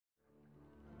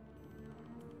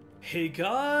Hey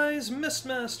guys,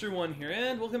 Mistmaster1 here,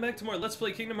 and welcome back to more Let's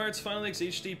Play Kingdom Hearts Final X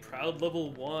HD Proud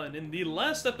Level 1. In the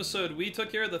last episode, we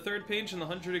took care of the third page in the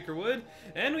 100-acre wood,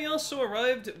 and we also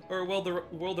arrived, or well, the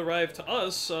world arrived to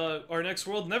us, our next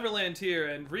world, Neverland here,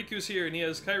 and Riku's here, and he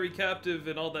has Kairi captive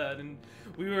and all that, and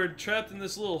we were trapped in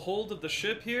this little hold of the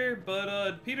ship here,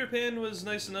 but Peter Pan was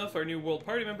nice enough, our new world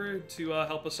party member, to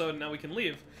help us out, and now we can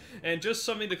leave. And just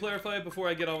something to clarify before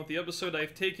I get on with the episode,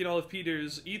 I've taken all of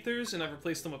Peter's ethers, and I've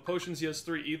replaced them with potions. He has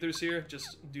 3 ethers here,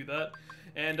 just do that.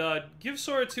 And give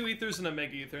Sora 2 ethers and a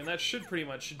Mega Ether, and that should pretty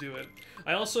much do it.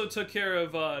 I also took care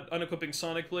of unequipping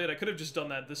Sonic Blade. I could have just done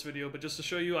that in this video, but just to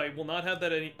show you, I will not have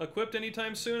that equipped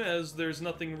anytime soon, as there's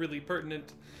nothing really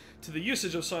pertinent to the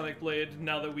usage of Sonic Blade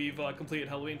now that we've completed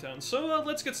Halloween Town. So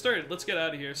let's get started. Let's get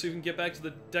out of here so we can get back to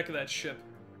the deck of that ship.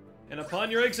 And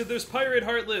upon your exit, there's Pirate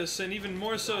Heartless, and even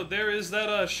more so, there is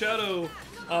that Shadow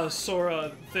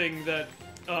Sora thing that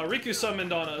Riku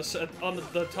summoned on us on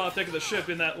the top deck of the ship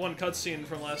in that one cutscene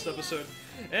from last episode.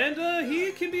 And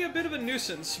he can be a bit of a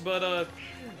nuisance, but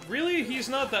really, he's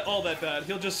not all that bad.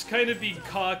 He'll just kind of be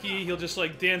cocky, he'll just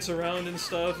like dance around and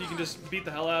stuff, you can just beat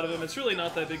the hell out of him. It's really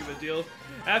not that big of a deal.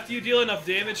 After you deal enough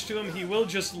damage to him, he will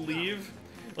just leave.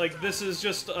 Like, this is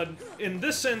just in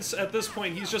this sense, at this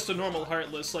point, he's just a normal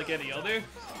Heartless like any other.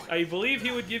 I believe he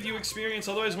would give you experience,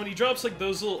 otherwise when he drops like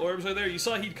those little orbs right there, you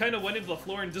saw he kind of went into the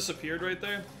floor and disappeared right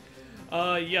there.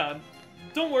 Yeah.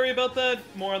 Don't worry about that,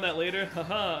 more on that later,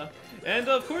 haha. And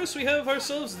of course we have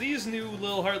ourselves these new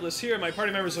little Heartless here. My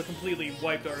party members are completely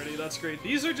wiped already, that's great.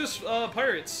 These are just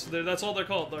pirates, that's all they're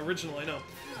called, the original, I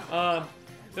know.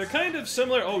 They're kind of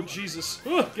similar. Oh, Jesus.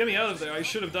 Ugh, get me out of there. I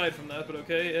should have died from that, but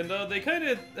okay. And they kind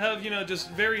of have, you know, just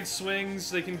varied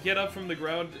swings. They can get up from the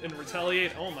ground and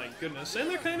retaliate. Oh my goodness. And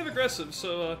they're kind of aggressive,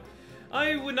 so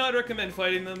I would not recommend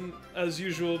fighting them as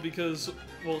usual because,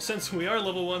 well, since we are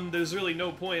level 1, there's really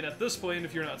no point at this point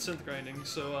if you're not synth grinding,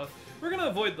 so we're gonna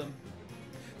avoid them.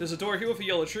 There's a door here with a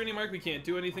yellow Trinity mark we can't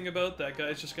do anything about. That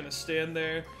guy's just gonna stand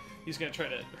there. He's gonna try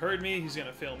to hurt me. He's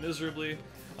gonna fail miserably.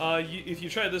 If you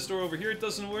try this door over here, it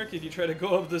doesn't work. If you try to go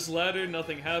up this ladder,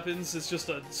 nothing happens. It's just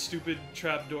a stupid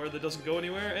trap door that doesn't go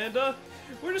anywhere. And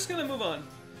we're just gonna move on.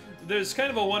 There's kind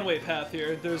of a one-way path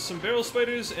here. There's some barrel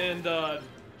spiders and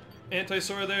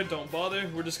anti-Sora there. Don't bother.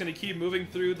 We're just gonna keep moving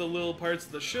through the little parts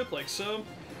of the ship like so.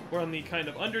 We're on the kind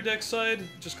of underdeck side.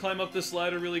 Just climb up this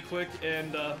ladder really quick,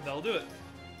 and that'll do it.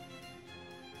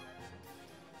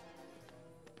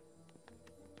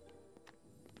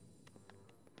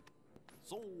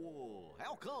 So,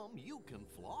 how come you can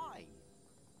fly?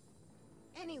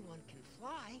 Anyone can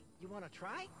fly. You want to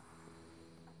try?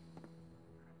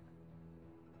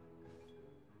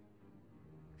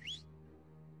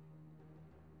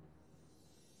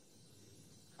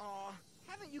 Aw,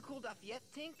 haven't you cooled off yet,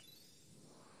 Tink?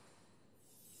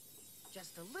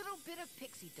 Just a little bit of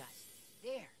pixie dust.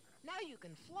 There, now you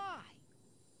can fly.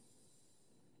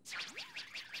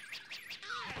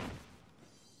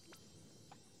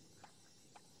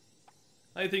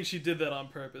 I think she did that on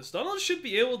purpose. Donald should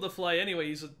be able to fly anyway,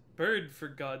 he's a bird, for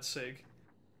God's sake.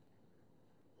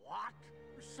 What?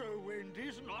 So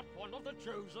Wendy's not one of the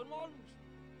chosen ones?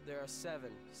 There are 7,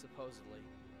 supposedly.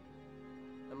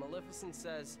 And Maleficent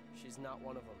says she's not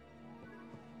one of them.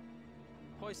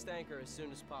 Hoist anchor as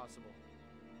soon as possible.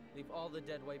 Leave all the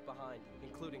dead weight behind,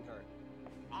 including her.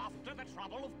 After the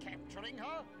trouble of capturing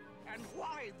her? And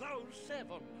why those 7?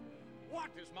 What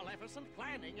is Maleficent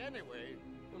planning anyway?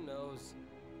 Who knows?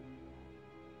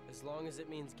 As long as it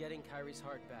means getting Kairi's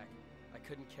heart back, I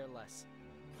couldn't care less.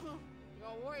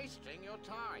 You're wasting your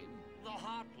time. The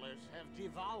Heartless have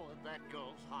devoured that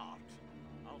girl's heart.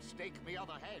 I'll stake me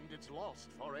other hand it's lost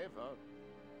forever.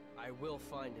 I will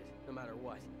find it, no matter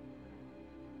what.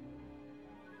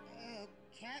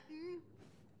 Captain?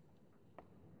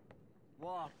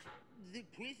 What? The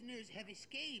prisoners have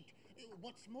escaped.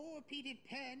 What's more, Peter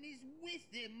Pan is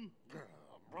with them.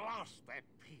 Blast that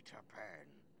Peter Pan.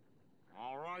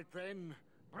 All right then.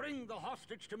 Bring the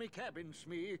hostage to me cabin,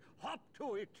 Smee. Hop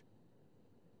to it.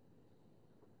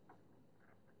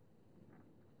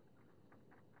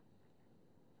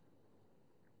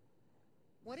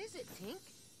 What is it, Tink?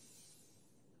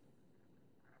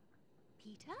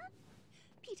 Peter?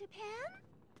 Peter Pan?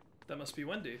 That must be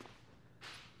Wendy.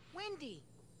 Wendy!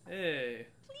 Hey.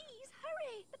 Please,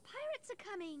 hurry! The pirates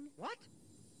are coming! What?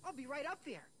 I'll be right up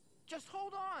there. Just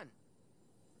hold on.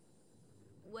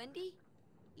 Wendy,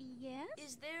 Yes?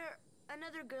 is there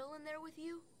another girl in there with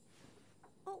you?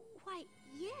 Oh, why,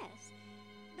 yes.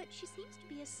 But she seems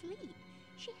to be asleep.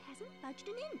 She hasn't budged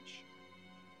an inch.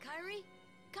 Kairi?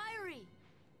 Kairi!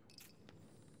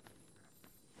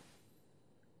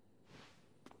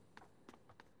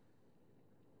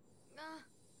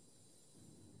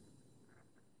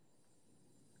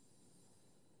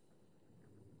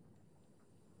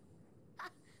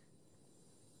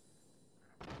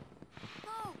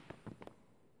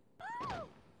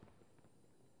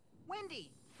 Wendy!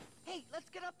 Hey, let's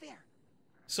get up there.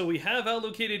 So we have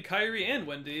outlocated Kyrie and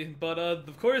Wendy, but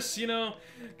of course, you know,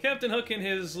 Captain Hook and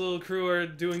his little crew are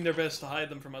doing their best to hide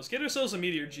them from us. Get ourselves a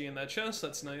Meteor G in that chest,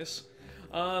 that's nice.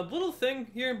 Little thing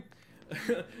here.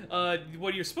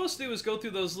 What you're supposed to do is go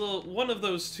through those one of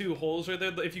those two holes right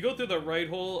there. If you go through the right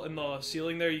hole in the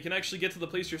ceiling there, you can actually get to the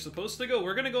place you're supposed to go.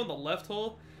 We're gonna go in the left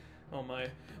hole. Oh my.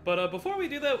 But before we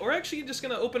do that, we're actually just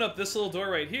gonna open up this little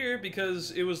door right here because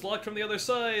it was locked from the other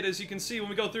side. As you can see when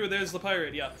we go through, there's the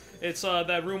pirate. Yeah, it's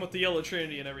that room with the yellow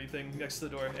trinity and everything next to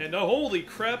the door. And holy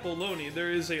crap, Oloni,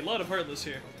 there is a lot of Heartless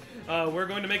here. We're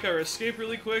going to make our escape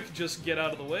really quick, just get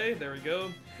out of the way. There we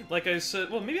go. Like I said,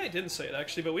 well, maybe I didn't say it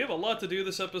actually, but we have a lot to do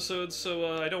this episode,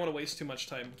 so I don't want to waste too much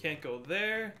time. Can't go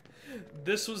there.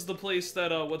 This was the place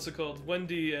that, what's it called,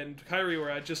 Wendy and Kyrie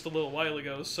were at just a little while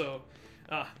ago, so,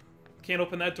 can't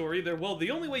open that door either. Well, the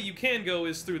only way you can go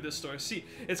is through this door. See,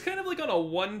 it's kind of like on a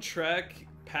one-track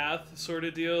path sort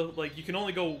of deal. Like, you can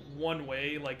only go one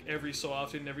way, like, every so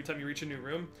often, every time you reach a new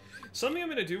room. Something I'm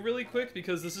going to do really quick,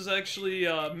 because this is actually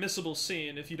a missable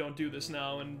scene if you don't do this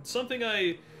now, and something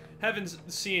I haven't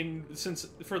seen since,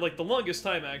 for like the longest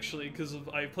time actually, because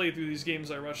I played through these games,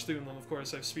 I rushed through them, of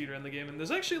course I've speedrun the game, and there's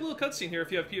actually a little cutscene here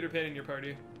if you have Peter Pan in your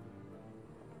party.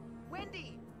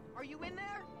 Wendy, are you in there?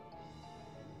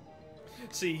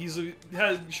 See,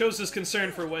 shows his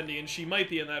concern for Wendy, and she might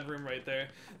be in that room right there.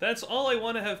 That's all I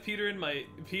want to have Peter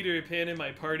Pan in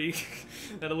my party.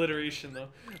 That alliteration,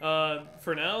 though.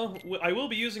 For now, I will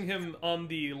be using him on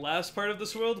the last part of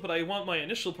this world, but I want my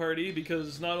initial party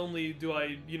because not only do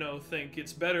I, you know, think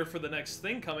it's better for the next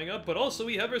thing coming up, but also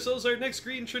we have ourselves our next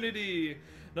Green Trinity,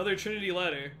 another Trinity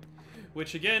ladder,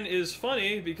 which again is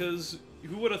funny because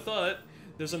who would have thought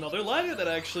there's another ladder that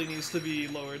actually needs to be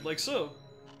lowered, like so.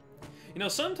 You know,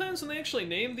 sometimes when they actually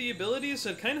name the abilities,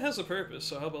 it kind of has a purpose,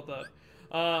 so how about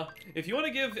that? If you want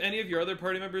to give any of your other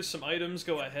party members some items,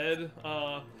 go ahead.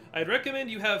 I'd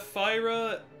recommend you have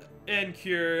Fyra and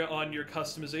Cure on your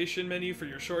customization menu for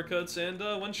your shortcuts, and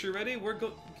once you're ready,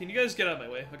 can you guys get out of my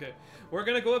way? Okay, we're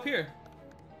gonna go up here.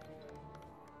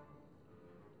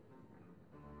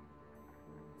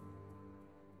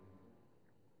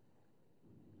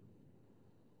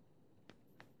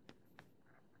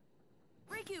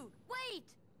 Riku, wait!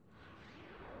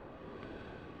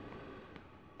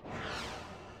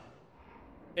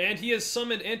 And he has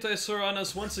summoned Anti-Sora on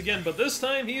us once again, but this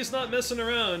time he's not messing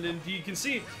around, and you can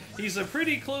see he's a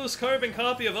pretty close carbon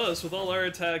copy of us with all our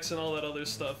attacks and all that other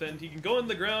stuff, and he can go in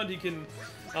the ground, he can,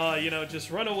 you know,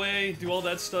 just run away, do all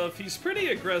that stuff. He's pretty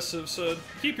aggressive, so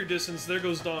keep your distance. There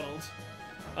goes Donald.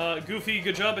 Goofy,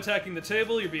 good job attacking the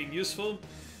table, you're being useful.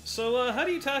 So, how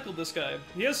do you tackle this guy?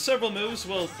 He has several moves.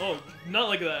 Well, oh, not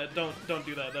like that. Don't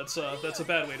do that. That's a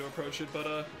bad way to approach it.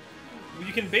 But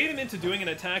you can bait him into doing an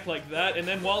attack like that, and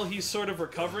then while he's sort of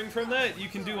recovering from that, you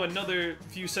can do another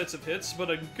few sets of hits. But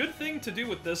a good thing to do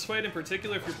with this fight in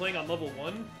particular, if you're playing on level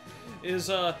 1, is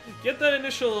get that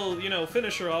initial, you know,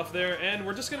 finisher off there, and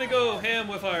we're just gonna go ham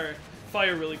with our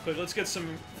fire really quick. Let's get some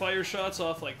fire shots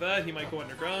off like that. He might go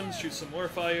underground, shoot some more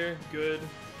fire. Good.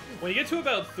 When you get to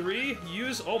about 3,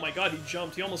 use... Oh my god, he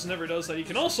jumped. He almost never does that. You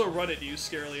can also run at you,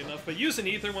 scarily enough, but use an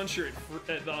ether once you're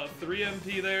at 3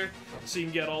 MP there, so you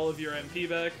can get all of your MP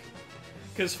back.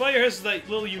 Because fire has that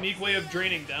little unique way of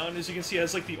draining down. As you can see, it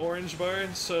has like the orange bar,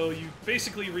 so you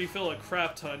basically refill a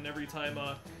crap ton every time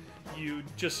you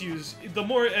just use... The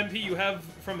more MP you have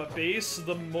from a base,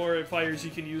 the more fires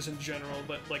you can use in general,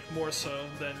 but like more so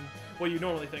than what you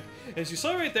normally think. As you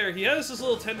saw right there, he has this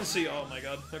little tendency... Oh my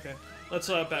god, okay. Let's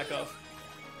back off.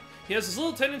 He has this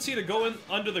little tendency to go in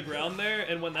under the ground there,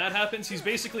 and when that happens, he's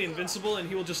basically invincible, and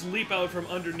he will just leap out from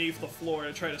underneath the floor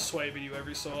to try to swipe at you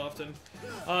every so often.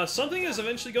 Something is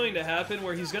eventually going to happen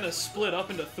where he's going to split up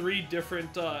into 3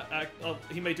 different, oh,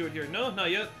 he might do it here. No, not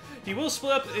yet. He will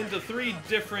split up into 3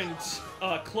 different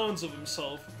clones of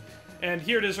himself. And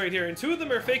here it is right here, and 2 of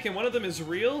them are fake and 1 of them is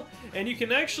real, and you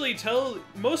can actually tell,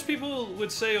 most people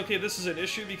would say, okay, this is an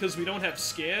issue because we don't have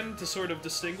scan to sort of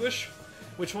distinguish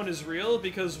which one is real,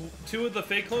 because 2 of the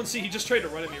fake clones, see, he just tried to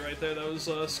run at me right there, that was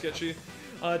sketchy.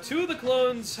 2 of the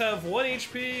clones have 1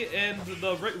 HP, and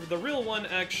the real one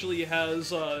actually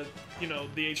has, you know,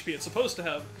 the HP it's supposed to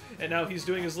have, and now he's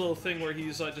doing his little thing where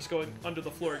he's just going under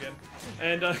the floor again.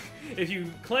 And if you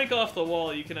clank off the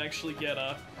wall, you can actually get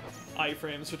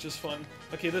iframes, which is fun.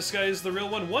 Okay, this guy is the real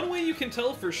one. One way you can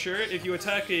tell for sure, if you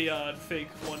attack a fake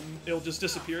one, it'll just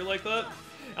disappear like that.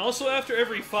 Also, after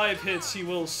every 5 hits, he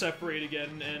will separate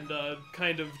again and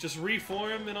kind of just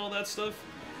reform and all that stuff.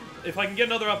 If I can get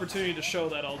another opportunity to show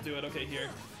that, I'll do it. Okay, here.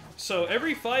 So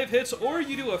every 5 hits, or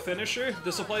you do a finisher,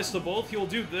 this applies to both, you'll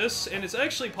do this, and it's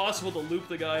actually possible to loop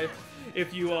the guy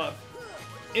if you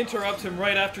interrupt him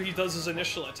right after he does his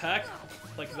initial attack,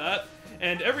 like that.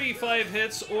 And every 5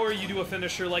 hits, or you do a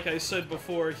finisher, like I said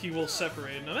before, he will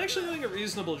separate. And I'm actually doing a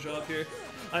reasonable job here.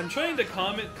 I'm trying to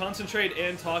concentrate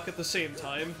and talk at the same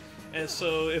time, and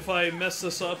so if I mess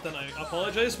this up, then I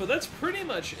apologize, but that's pretty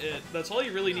much it. That's all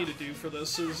you really need to do for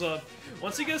this, is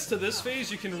once he gets to this phase,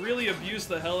 you can really abuse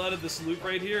the hell out of this loop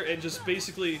right here, and just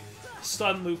basically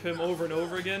stun loop him over and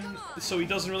over again, so he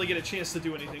doesn't really get a chance to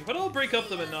do anything. But I'll break up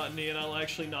the monotony, and I'll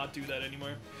actually not do that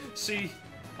anymore.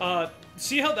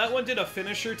 See how that one did a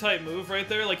finisher type move right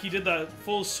there? Like he did that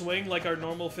full swing like our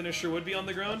normal finisher would be on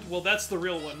the ground? Well, that's the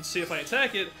real one. See, if I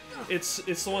attack it, it's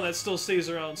the one that still stays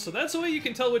around. So that's the way you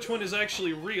can tell which one is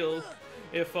actually real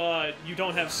if you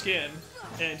don't have scan.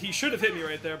 And he should have hit me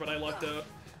right there, but I lucked out.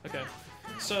 Okay.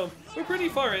 So, we're pretty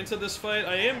far into this fight.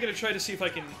 I am going to try to see if I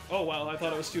can... Oh, wow, I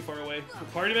thought I was too far away.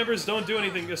 Party members don't do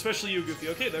anything, especially you, Goofy.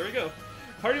 Okay, there we go.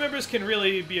 Party members can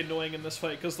really be annoying in this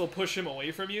fight because they'll push him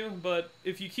away from you, but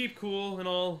if you keep cool and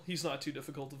all, he's not too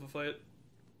difficult of a fight.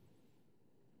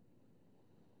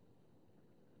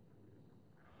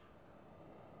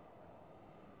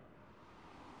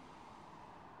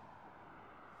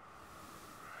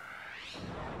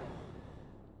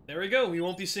 There we go, we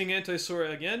won't be seeing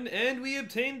Anti-Sora again, and we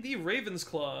obtained the Raven's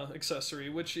Claw accessory,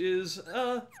 which is,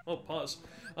 oh, pause.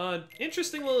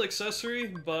 Interesting little accessory,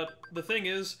 but the thing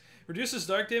is, reduces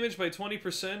dark damage by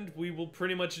 20%, we will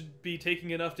pretty much be taking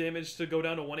enough damage to go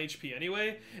down to 1 HP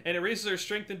anyway, and it raises our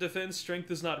strength and defense.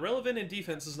 Strength is not relevant, and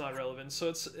defense is not relevant, so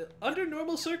it's, under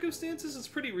normal circumstances, it's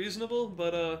pretty reasonable,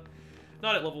 but,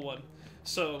 not at level 1.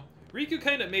 So, Riku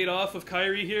kind of made off with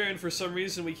Kairi here, and for some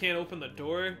reason we can't open the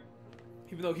door.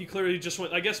 Even though he clearly just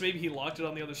went, I guess maybe he locked it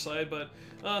on the other side, but,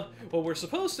 what we're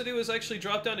supposed to do is actually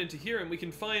drop down into here, and we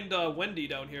can find, Wendy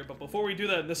down here. But before we do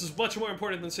that, and this is much more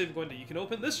important than saving Wendy, you can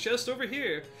open this chest over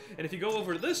here. And if you go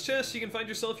over to this chest, you can find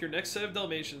yourself your next set of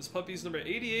Dalmatians. Puppies number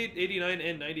 88, 89,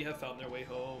 and 90 have found their way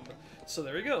home. So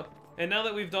there we go. And now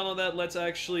that we've done all that, let's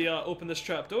actually, open this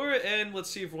trapdoor, and let's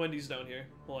see if Wendy's down here.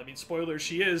 Well, I mean, spoiler,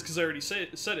 she is, because I already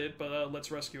said it, but,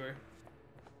 let's rescue her.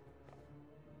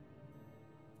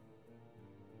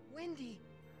 Wendy.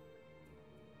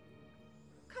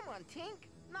 Come on, Tink.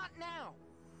 Not now.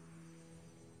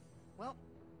 Well,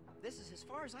 this is as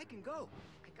far as I can go.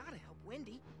 I gotta help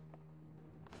Wendy.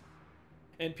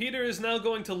 And Peter is now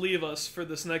going to leave us for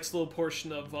this next little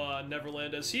portion of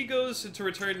Neverland as he goes to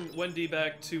return Wendy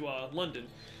back to London.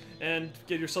 And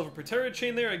get yourself a Protera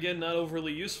chain there, again, not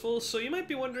overly useful. So you might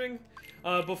be wondering,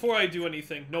 before I do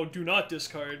anything, no, do not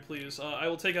discard, please. I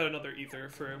will take out another ether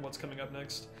for what's coming up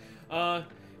next.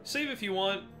 Save if you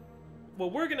want.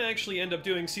 What we're going to actually end up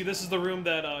doing, see, this is the room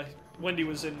that Wendy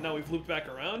was in, now we've looped back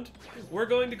around. We're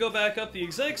going to go back up the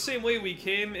exact same way we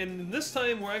came, and this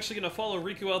time we're actually going to follow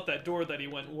Riku out that door that he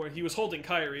went, where he was holding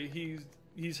Kairi.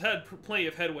 He's had plenty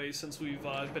of headway since we've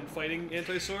been fighting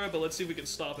Anti-Sora, but let's see if we can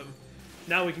stop him.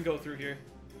 Now we can go through here.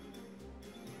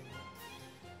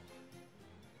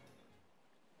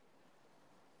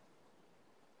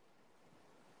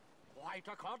 Quite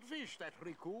a codfish, that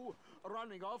Riku,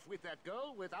 running off with that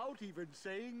girl without even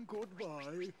saying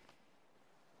goodbye.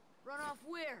 Run off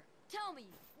where? Tell me,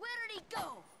 where did he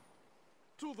go?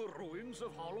 To the ruins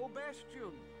of Hollow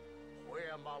Bastion,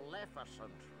 where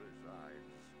Maleficent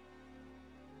resides.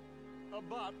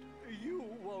 But you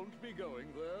won't be going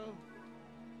there.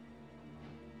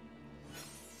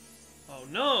 Oh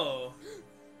no!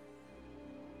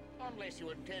 Unless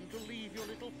you intend to leave your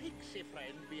little pixie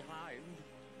friend behind.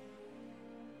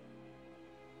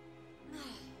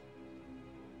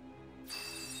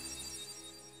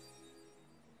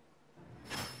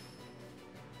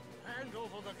 Hand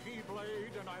over the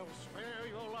Keyblade and I'll spare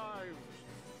your lives.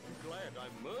 I'm glad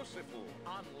I'm merciful,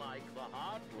 unlike the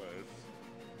Heartless.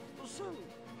 So,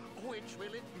 which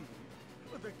will it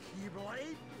be? The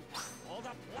Keyblade or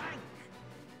the plank?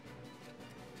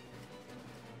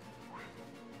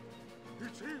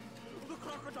 It's him, the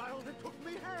crocodile that took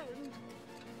me hand.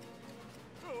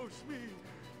 Oh, Smee.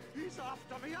 He's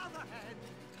after me other hand.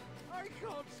 I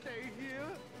can't stay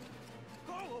here.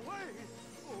 Go away.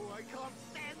 Oh, I can't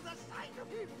stand the sight of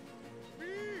him.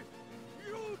 Me,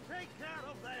 you take care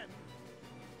of them.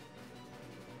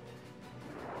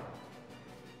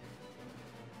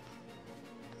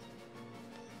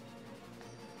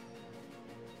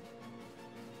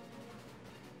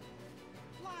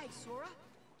 Fly, Sora.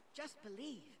 Just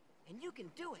believe, and you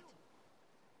can do it.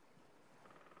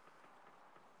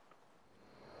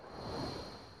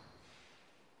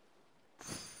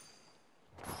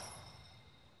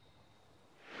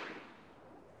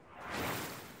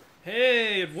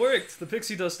 worked! The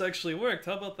pixie dust actually worked.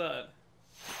 How about that?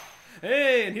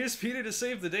 Hey, and here's Peter to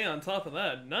save the day on top of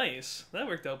that. Nice. That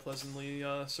worked out pleasantly,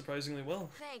 surprisingly well.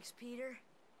 Thanks, Peter.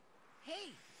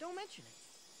 Hey, don't mention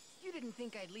it. You didn't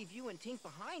think I'd leave you and Tink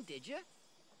behind, did you?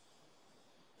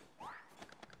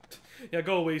 Yeah,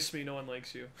 go away, Smee. No one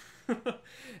likes you.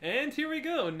 And here we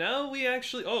go. Now we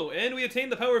actually... Oh, and we attained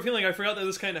the power of healing. I forgot that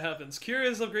this kind of happens. Cura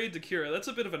is upgrade to Cura. That's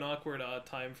a bit of an awkward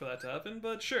time for that to happen,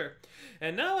 but sure.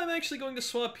 And now I'm actually going to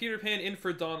swap Peter Pan in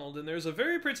for Donald, and there's a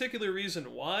very particular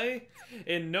reason why.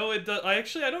 And no, it does...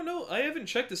 I don't know. I haven't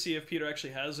checked to see if Peter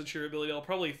actually has a Cheer ability. I'll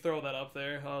probably throw that up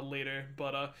there later.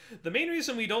 But the main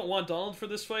reason we don't want Donald for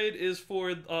this fight is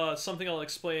for something I'll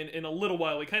explain in a little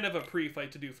while. We kind of have a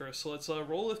pre-fight to do first, so let's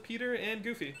roll with Peter and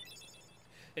Goofy.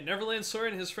 In Neverland, Sora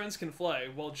and his friends can fly.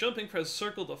 While jumping, press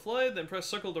circle to fly, then press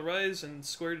circle to rise, and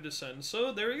square to descend.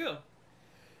 So, there we go.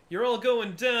 You're all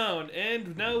going down,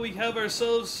 and now we have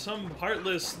ourselves some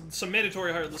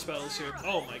mandatory Heartless battles here.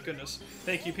 Oh my goodness.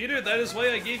 Thank you, Peter. That is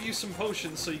why I gave you some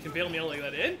potions, so you can bail me out like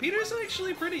that. And Peter's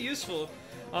actually pretty useful.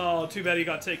 Oh, too bad he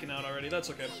got taken out already. That's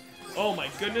okay. Oh my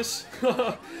goodness.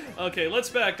 Okay, let's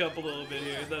back up a little bit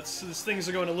here. Things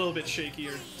are going a little bit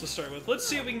shakier to start with. Let's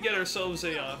see if we can get ourselves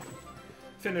a,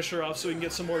 finisher off so we can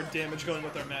get some more damage going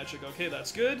with our magic. Okay,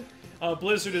 that's good.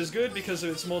 Blizzard is good because of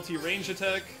its multi-range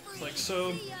attack, like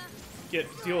so.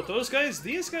 Deal with those guys.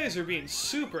 These guys are being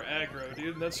super aggro,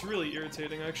 dude. That's really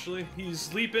irritating, actually.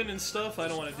 He's leaping and stuff. I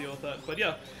don't want to deal with that. But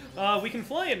yeah, we can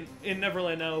fly in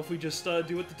Neverland now if we just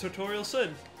do what the tutorial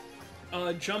said.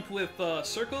 Jump with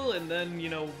circle, and then, you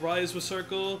know, rise with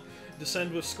circle,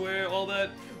 descend with square, all that.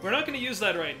 We're not going to use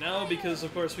that right now because,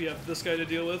 of course, we have this guy to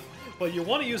deal with. But you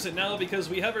want to use it now because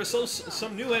we have ourselves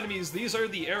some new enemies. These are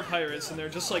the air pirates, and they're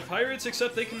just like pirates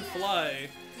except they can fly.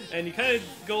 And you kind of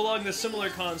go along this similar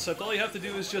concept. All you have to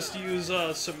do is just use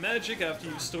some magic after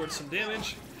you've stored some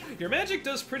damage. Your magic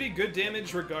does pretty good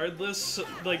damage regardless.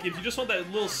 Like, if you just want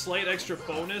that little slight extra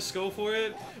bonus, go for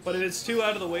it. But if it's too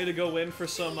out of the way to go in for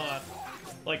some,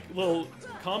 like, little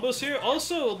combos here.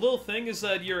 Also, a little thing is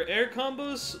that your air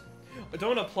combos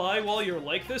don't apply while you're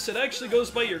like this. It actually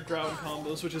goes by your ground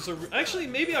combos, which is actually,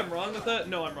 maybe I'm wrong with that.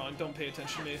 No, I'm wrong. Don't pay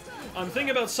attention to me. I'm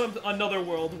thinking about another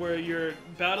world where your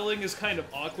battling is kind of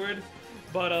awkward,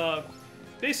 but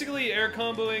basically air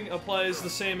comboing applies the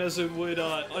same as it would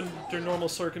under normal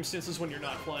circumstances when you're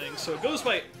not flying. So it goes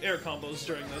by air combos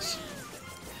during this.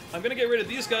 I'm gonna get rid of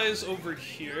these guys over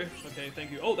here. Okay, thank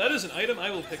you. Oh, that is an item.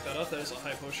 I will pick that up. That is a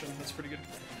high potion. That's pretty good.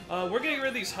 We're getting rid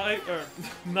of these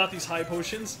not these high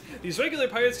potions. These regular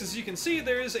pirates, because as you can see,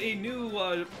 there is a new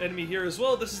enemy here as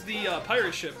well. This is the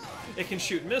pirate ship. It can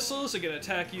shoot missiles. It can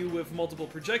attack you with multiple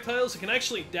projectiles. It can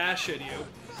actually dash at you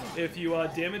if you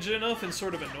damage it enough and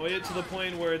sort of annoy it to the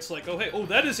point where it's like, oh, hey, oh,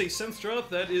 that is a synth drop.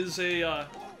 That is a,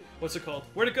 what's it called?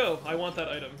 Where'd it go? I want that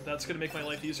item. That's gonna make my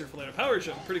life easier for later. Power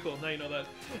gem. Pretty cool. Now you know that.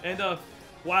 And,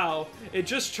 wow. It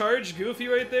just charged Goofy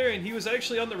right there, and he was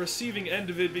actually on the receiving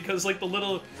end of it because, like, the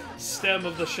little stem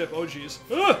of the ship. Oh, jeez.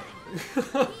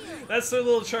 That's their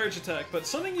little charge attack. But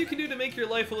something you can do to make your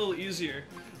life a little easier.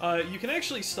 You can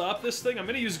actually stop this thing. I'm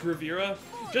gonna use Gravira.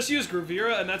 Just use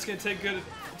Gravira, and that's gonna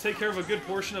take care of a good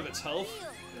portion of its health.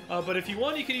 But if you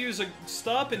want, you can use a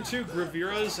stop and 2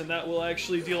 Graviras, and that will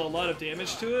actually deal a lot of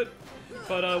damage to it.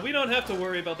 But we don't have to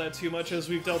worry about that too much, as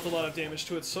we've dealt a lot of damage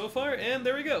to it so far, and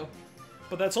there we go.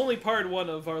 But that's only part 1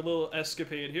 of our little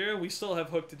escapade here. We still have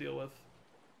Hook to deal with.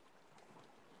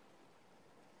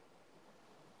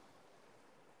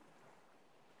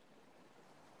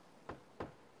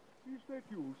 Is that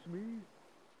you, Smee?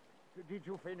 Did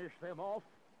you finish them off?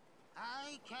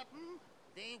 Aye, Captain.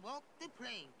 They walked the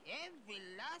plank, every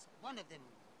last one of them.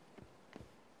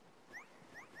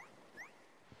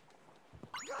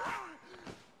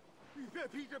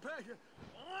 Peter Pan,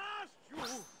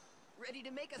 lost you! Ready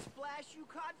to make a splash, you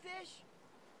Codfish?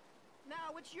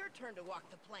 Now it's your turn to walk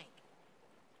the plank.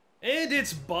 And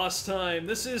it's boss time!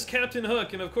 This is Captain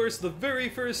Hook, and of course the very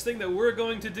first thing that we're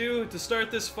going to do to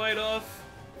start this fight off,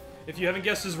 if you haven't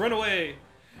guessed, is run away.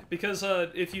 Because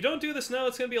if you don't do this now,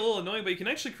 it's going to be a little annoying, but you can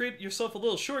actually create yourself a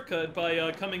little shortcut by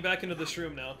coming back into this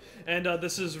room now. And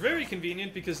this is very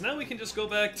convenient because now we can just go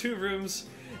back 2 rooms,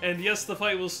 and yes, the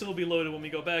fight will still be loaded when we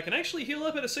go back, and actually heal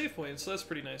up at a save point, so that's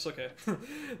pretty nice. Okay.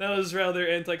 That was rather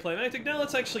anticlimactic. Now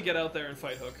let's actually get out there and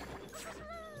fight Hook.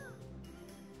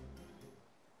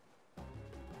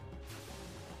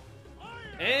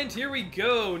 And here we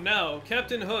go! Now,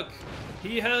 Captain Hook,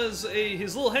 He has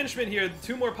his little henchmen here,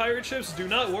 2 more pirate ships. Do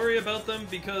not worry about them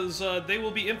because they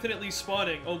will be infinitely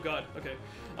spawning. Oh god, okay.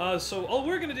 So all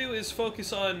we're gonna do is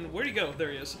focus on... Where'd he go?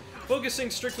 There he is. Focusing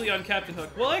strictly on Captain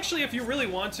Hook. Well, actually, if you really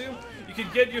want to, you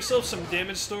could get yourself some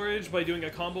damage storage by doing a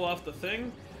combo off the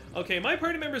thing. Okay, my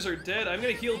party members are dead. I'm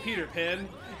gonna heal Peter Pan,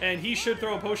 and he should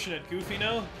throw a potion at Goofy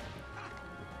now.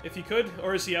 If he could,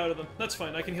 or is he out of them? That's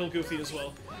fine, I can heal Goofy as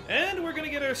well. And we're gonna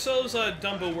get ourselves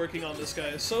Dumbo working on this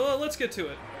guy, so let's get to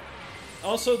it.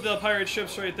 Also, the pirate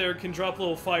ships right there can drop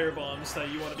little fire bombs that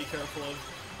you want to be careful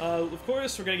of. Of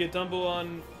course, we're gonna get Dumbo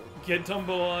on...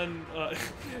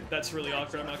 that's really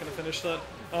awkward, I'm not gonna finish that.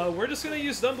 We're just gonna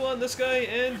use Dumbo on this guy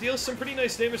and deal some pretty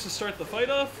nice damage to start the fight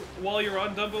off. While you're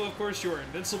on Dumbo, of course, you are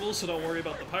invincible, so don't worry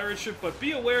about the pirate ship, but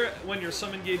be aware when your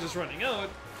summon gauge is running out,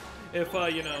 if,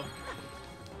 you know,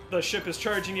 the ship is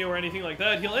charging you or anything like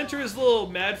that, he'll enter his little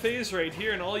mad phase right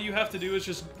here, and all you have to do is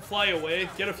just fly away,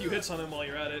 get a few hits on him while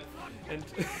you're at it, and...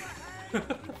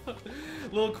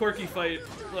 little quirky fight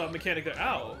mechanic there.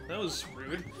 Ow, that was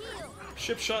rude.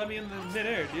 Ship shot me in the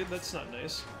midair, dude, that's not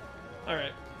nice.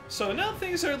 Alright, so now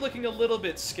things are looking a little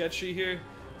bit sketchy here.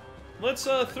 Let's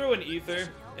throw an ether,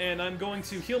 and I'm going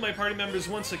to heal my party members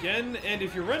once again, and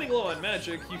if you're running low on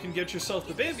magic, you can get yourself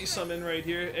the Bambi summon right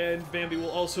here, and Bambi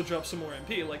will also drop some more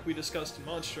MP, like we discussed in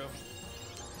Monstro.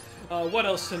 What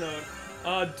else to note?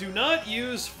 Do not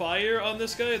use fire on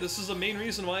this guy. This is the main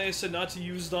reason why I said not to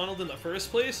use Donald in the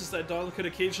first place, is that Donald could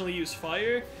occasionally use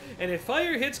fire, and if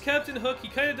fire hits Captain Hook, he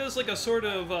kind of does like a sort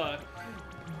of,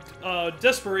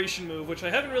 desperation move, which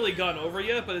I haven't really gone over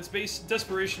yet, but it's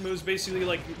desperation moves basically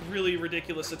like really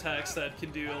ridiculous attacks that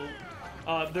can deal...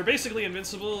 they're basically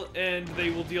invincible, and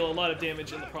they will deal a lot of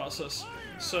damage in the process.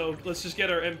 So, let's just get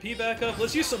our MP back up.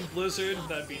 Let's use some Blizzard,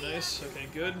 that'd be nice. Okay,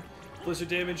 good. Blizzard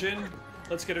damage in.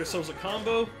 Let's get ourselves a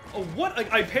combo. Oh, what?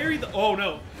 I parried the... Oh,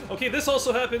 no. Okay, this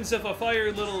also happens if a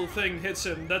fire little thing hits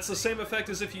him. That's the same effect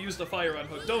as if you used the fire on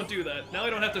Hook. Don't do that. Now I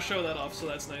don't have to show that off, so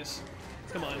that's nice.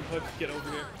 Come on, Hook, get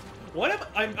over here. What if...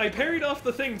 I parried off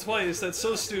the thing twice. That's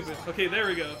so stupid. Okay, there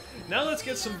we go. Now let's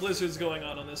get some Blizzards going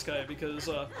on this guy, because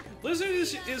Blizzard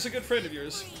is a good friend of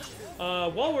yours.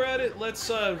 While we're at it, let's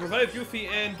revive Goofy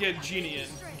and get Genie in.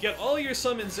 Get all your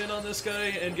summons in on this guy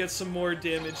and get some more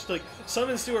damage. Like,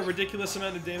 summons do a ridiculous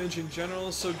amount of damage in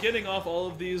general, so getting off all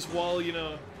of these while, you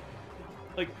know...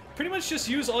 Like, pretty much just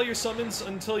use all your summons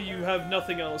until you have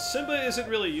nothing else. Simba isn't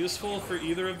really useful for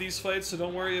either of these fights, so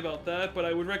don't worry about that, but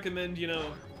I would recommend, you know...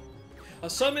 a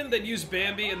summon, then use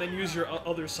Bambi, and then use your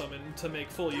other summon to make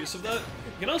full use of that.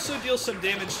 You can also deal some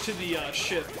damage to the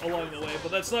ship along the way,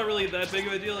 but that's not really that big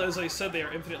of a deal. As I said, they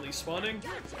are infinitely spawning.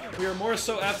 We are more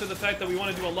so after the fact that we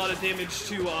want to do a lot of damage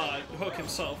to Hook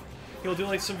himself. He'll do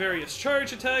like some various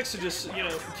charge attacks to just, you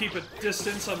know, keep a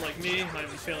distance, unlike me. I'm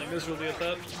failing miserably at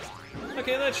that.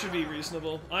 Okay, that should be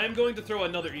reasonable. I'm going to throw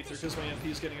another ether because my MP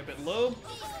is getting a bit low.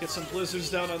 Get some blizzards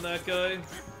down on that guy.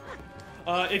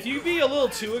 If you be a little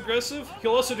too aggressive,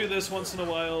 he'll also do this once in a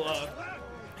while.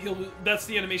 That's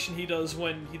the animation he does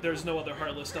when there's no other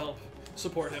Heartless to help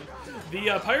support him.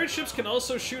 The pirate ships can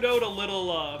also shoot out a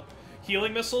little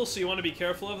healing missile, so you want to be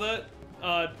careful of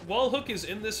that. While Hook is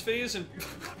in this phase, and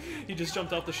he just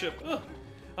jumped off the ship.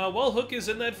 While Hook is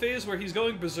in that phase where he's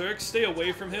going berserk, stay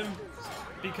away from him,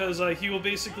 because he will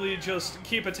basically just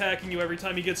keep attacking you every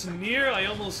time he gets near. I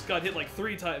almost got hit like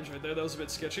 3 times right there. That was a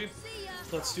bit sketchy.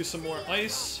 Let's do some more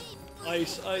ice.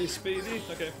 Ice, ice, baby.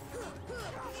 Okay.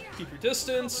 Keep your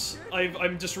distance.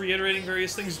 I'm just reiterating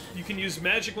various things. You can use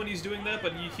magic when he's doing that,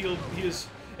 but he is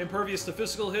impervious to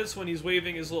physical hits when he's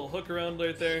waving his little hook around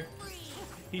right there.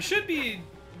 He should be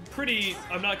pretty...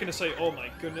 I'm not going to say... Oh my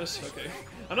goodness. Okay.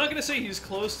 I'm not going to say he's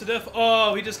close to death.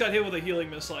 Oh, he just got hit with a healing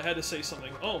missile. I had to say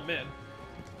something. Oh, man.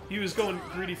 He was going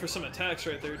greedy for some attacks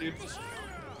right there, dude.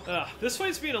 This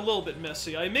fight's being a little bit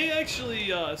messy. I may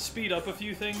actually speed up a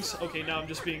few things. Okay, now I'm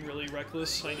just being really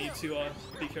reckless. I need to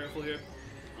be careful here.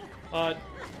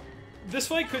 This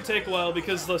fight could take a while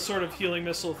because the sort of healing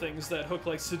missile things that Hook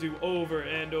likes to do over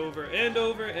and over and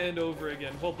over and over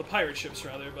again. Well, the pirate ships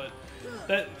rather, but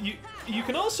that you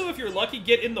can also, if you're lucky,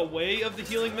 get in the way of the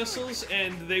healing missiles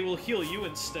and they will heal you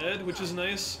instead, which is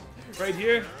nice. Right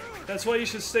here. That's why you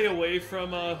should stay away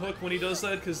from Hook when he does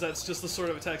that, because that's just the sort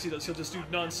of attacks he does. He'll just do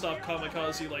non-stop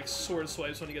kamikaze, like, sword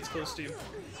swipes when he gets close to you.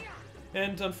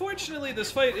 And unfortunately,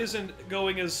 this fight isn't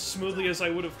going as smoothly as I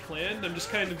would have planned. I'm just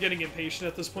kind of getting impatient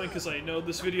at this point, because I know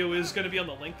this video is going to be on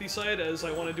the lengthy side, as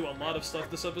I want to do a lot of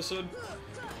stuff this episode.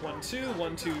 1, 2,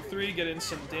 1, 2, 3, get in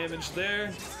some damage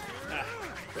there.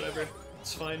 Whatever.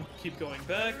 It's fine. Keep going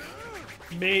back.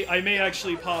 I may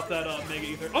actually pop that Mega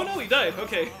Ether. Oh no, he died.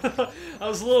 Okay. I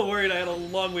was a little worried I had a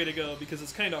long way to go because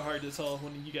it's kind of hard to tell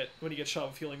when you get shot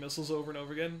with healing missiles over and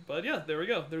over again. But yeah, there we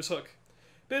go. There's Hook.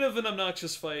 Bit of an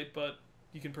obnoxious fight, but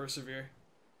you can persevere.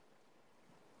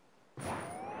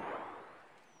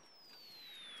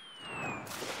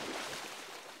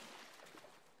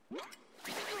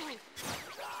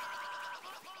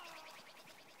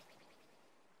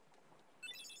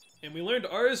 And we learned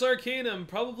Ars Arcanum,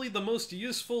 probably the most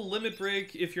useful limit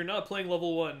break if you're not playing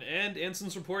level 1, and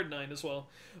Anson's Report 9 as well.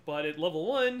 But at level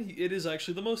 1, it is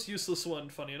actually the most useless one,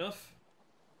 funny enough.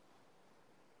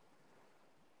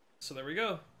 So there we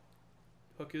go.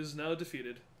 Hook is now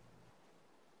defeated.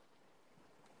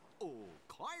 Oh,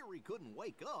 Kyrie couldn't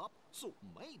wake up, so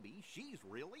maybe she's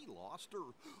really lost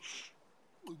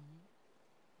her.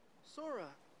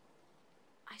 Sora,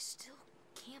 I still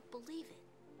can't believe it.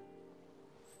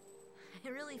 I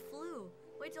really flew.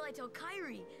 Wait till I tell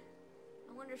Kyrie.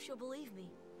 I wonder if she'll believe me.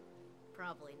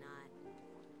 Probably not.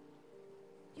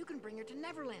 you can bring her to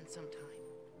Neverland sometime.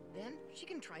 Then she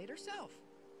can try it herself.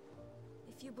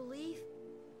 If you believe,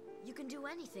 you can do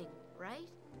anything, right?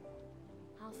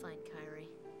 I'll find Kyrie.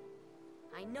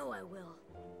 I know I will.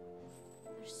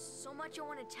 There's so much I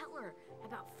want to tell her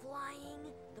about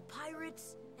flying, the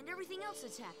pirates, and everything else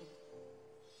that's happened.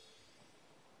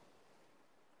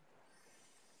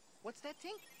 What's that,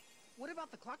 Tink? What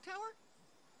about the clock tower?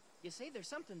 You say there's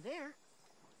something there.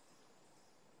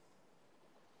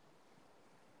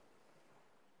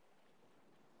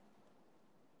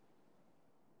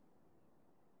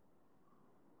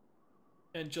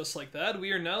 And just like that,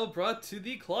 we are now brought to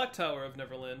the Clock Tower of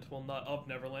Neverland. Well, not of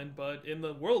Neverland, but in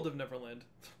the world of Neverland.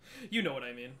 You know what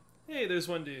I mean. Hey, there's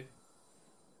Wendy.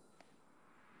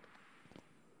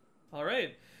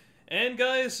 Alright. And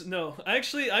guys, no,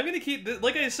 actually, I'm gonna keep,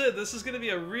 like I said, this is gonna be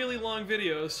a really long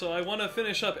video, so I want to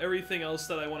finish up everything else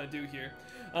that I want to do here.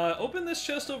 Open this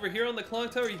chest over here on the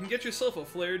Clock Tower. You can get yourself a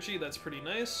Flare G, that's pretty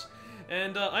nice.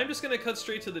 And I'm just going to cut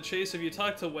straight to the chase. If you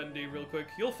talk to Wendy real quick,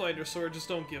 you'll find her sword. Just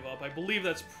don't give up. I believe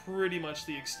that's pretty much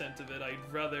the extent of it. I'd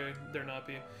rather there not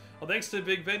be. Well, thanks to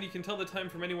Big Ben, you can tell the time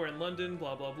from anywhere in London,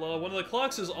 blah, blah, blah. One of the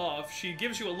clocks is off. She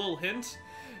gives you a little hint.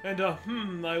 And,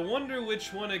 I wonder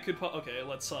which one it could okay,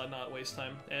 let's not waste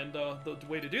time. And the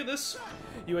way to do this,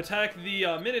 you attack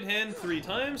the minute hand 3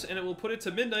 times, and it will put it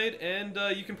to midnight, and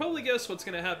you can probably guess what's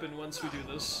going to happen once we do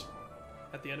this.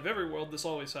 At the end of every world, this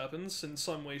always happens, in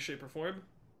some way, shape, or form.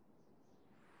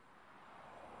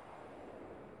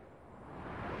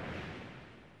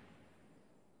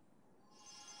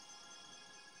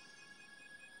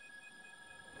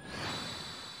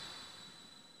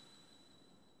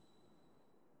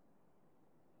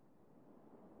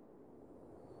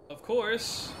 Of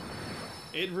course,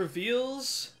 it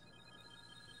reveals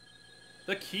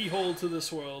the keyhole to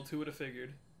this world. Who would have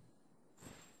figured?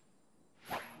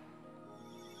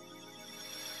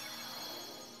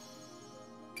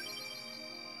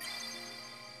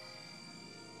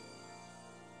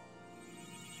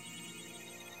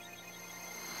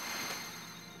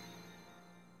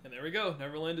 There we go,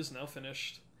 Neverland is now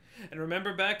finished. And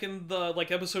remember back in the,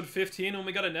 episode 15 when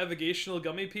we got a navigational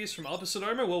gummy piece from Opposite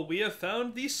Armor? Well, we have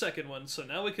found the second one, so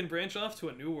now we can branch off to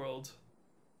a new world.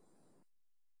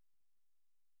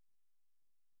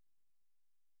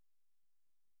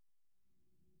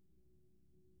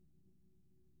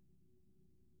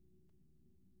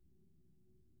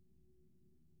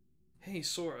 Hey,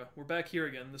 Sora, we're back here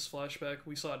again, this flashback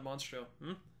we saw at Monstro,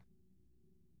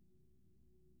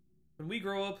 When we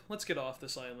grow up, let's get off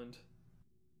this island.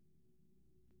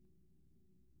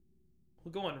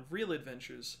 We'll go on real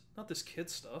adventures, not this kid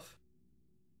stuff.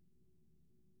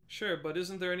 Sure, but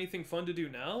isn't there anything fun to do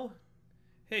now?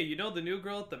 Hey, you know the new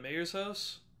girl at the mayor's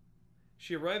house?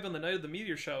 She arrived on the night of the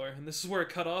meteor shower, and this is where it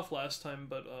cut off last time,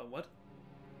 but, what?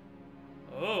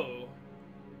 Oh.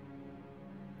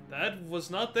 That was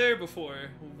not there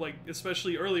before,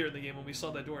 especially earlier in the game when we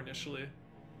saw that door initially.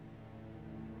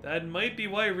 That might be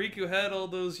why Riku had all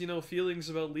those, feelings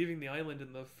about leaving the island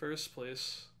in the first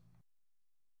place.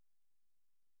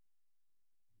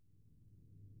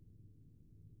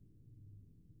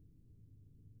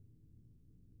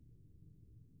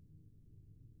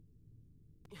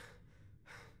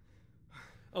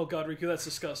 Oh god, Riku, that's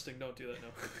disgusting. Don't do that, no.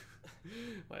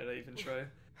 Why did I even try?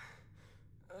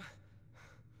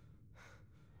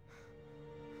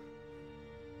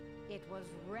 It was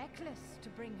reckless to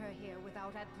bring her here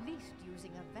without at least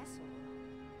using a vessel.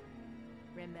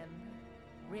 Remember,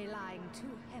 relying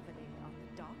too heavily on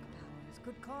the dark powers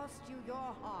could cost you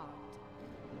your heart.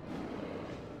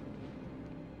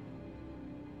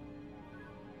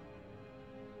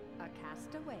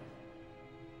 passed away.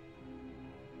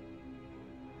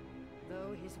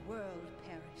 Though his world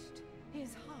perished,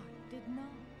 his heart did not.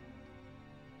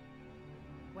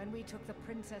 When we took the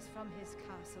princess from his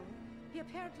castle, he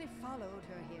apparently followed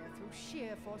her here through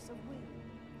sheer force of will.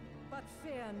 But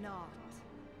fear not.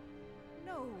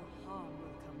 No harm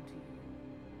will come to you.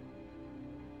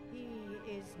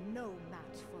 He is no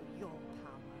match for your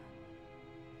power.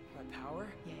 My power?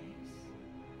 Yes,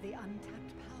 the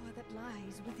untapped power that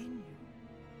lies within you.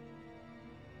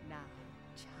 Now,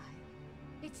 child,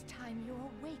 it's time you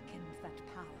awakened that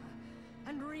power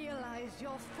and realized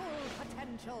your full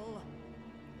potential.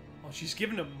 Oh, she's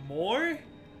giving him more?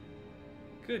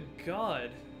 Good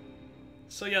God.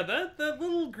 So yeah, that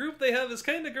little group they have is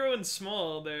kind of growing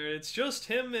small there. It's just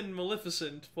him and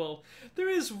Maleficent. Well, there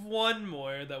is one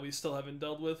more that we still haven't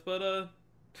dealt with, but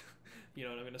you know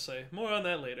what I'm gonna say. More on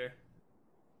that later.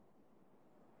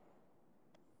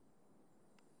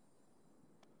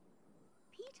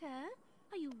 Peter,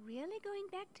 are you really going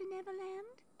back to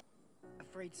Neverland?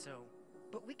 Afraid so.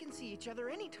 But we can see each other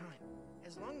anytime.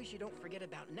 As long as you don't forget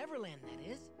about Neverland,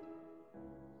 that is.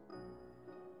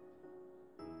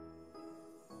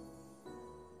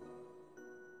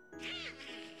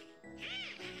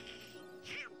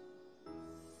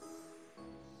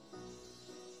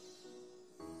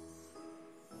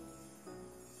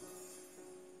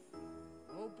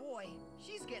 Oh boy,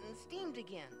 she's getting steamed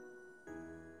again.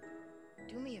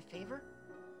 Do me a favor?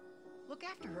 Look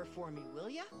after her for me, will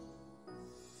ya?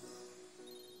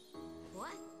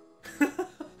 What?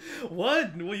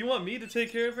 What? Well, you want me to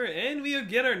take care of her? And we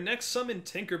get our next summon,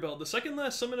 Tinkerbell, the second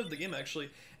last summon of the game,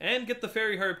 actually. And get the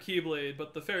Fairy Harp Keyblade,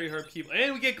 but the Fairy Harp Keyblade.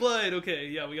 And we get Glide! Okay,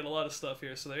 yeah, we got a lot of stuff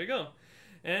here, so there you go.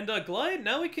 And Glide,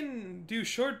 now we can do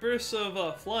short bursts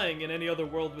of flying in any other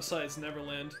world besides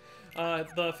Neverland.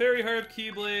 The Fairy Harp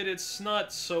Keyblade, it's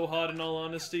not so hot in all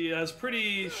honesty. It has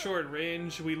pretty short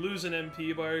range. We lose an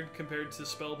MP bar compared to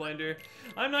Spellbinder.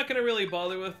 I'm not going to really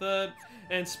bother with that.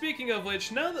 And speaking of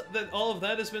which, now that all of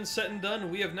that has been said and done,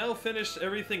 we have now finished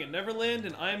everything in Neverland,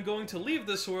 and I am going to leave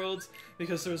this world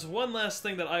because there's one last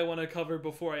thing that I want to cover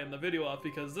before I end the video off,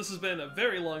 because this has been a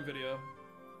very long video.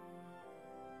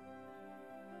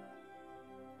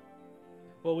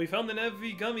 Well, we found the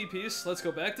Navi Gummy piece. Let's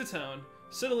go back to town.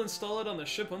 Sid will install it on the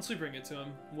ship once we bring it to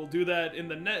him. We'll do that in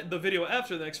the video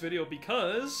after the next video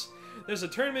because there's a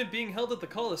tournament being held at the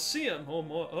Coliseum.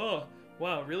 Oh,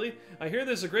 wow, really? I hear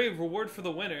there's a great reward for the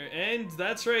winner. And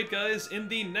that's right, guys. In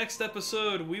the next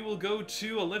episode, we will go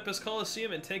to Olympus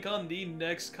Coliseum and take on the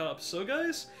next cup. So,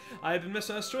 guys, I've been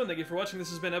Mr. Astro, and thank you for watching. This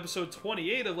has been episode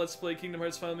 28 of Let's Play Kingdom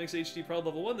Hearts Final Mix HD Proud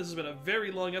Level 1. This has been a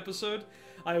very long episode.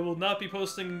 I will not be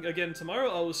posting again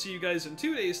tomorrow. I will see you guys in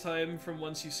 2 days' time from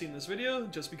once you've seen this video,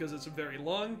 just because it's very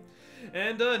long.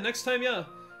 And next time, yeah,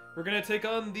 we're going to take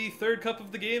on the third cup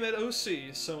of the game at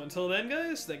OC. So until then,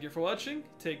 guys, thank you for watching,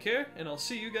 take care, and I'll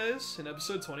see you guys in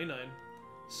episode 29.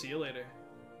 See you later.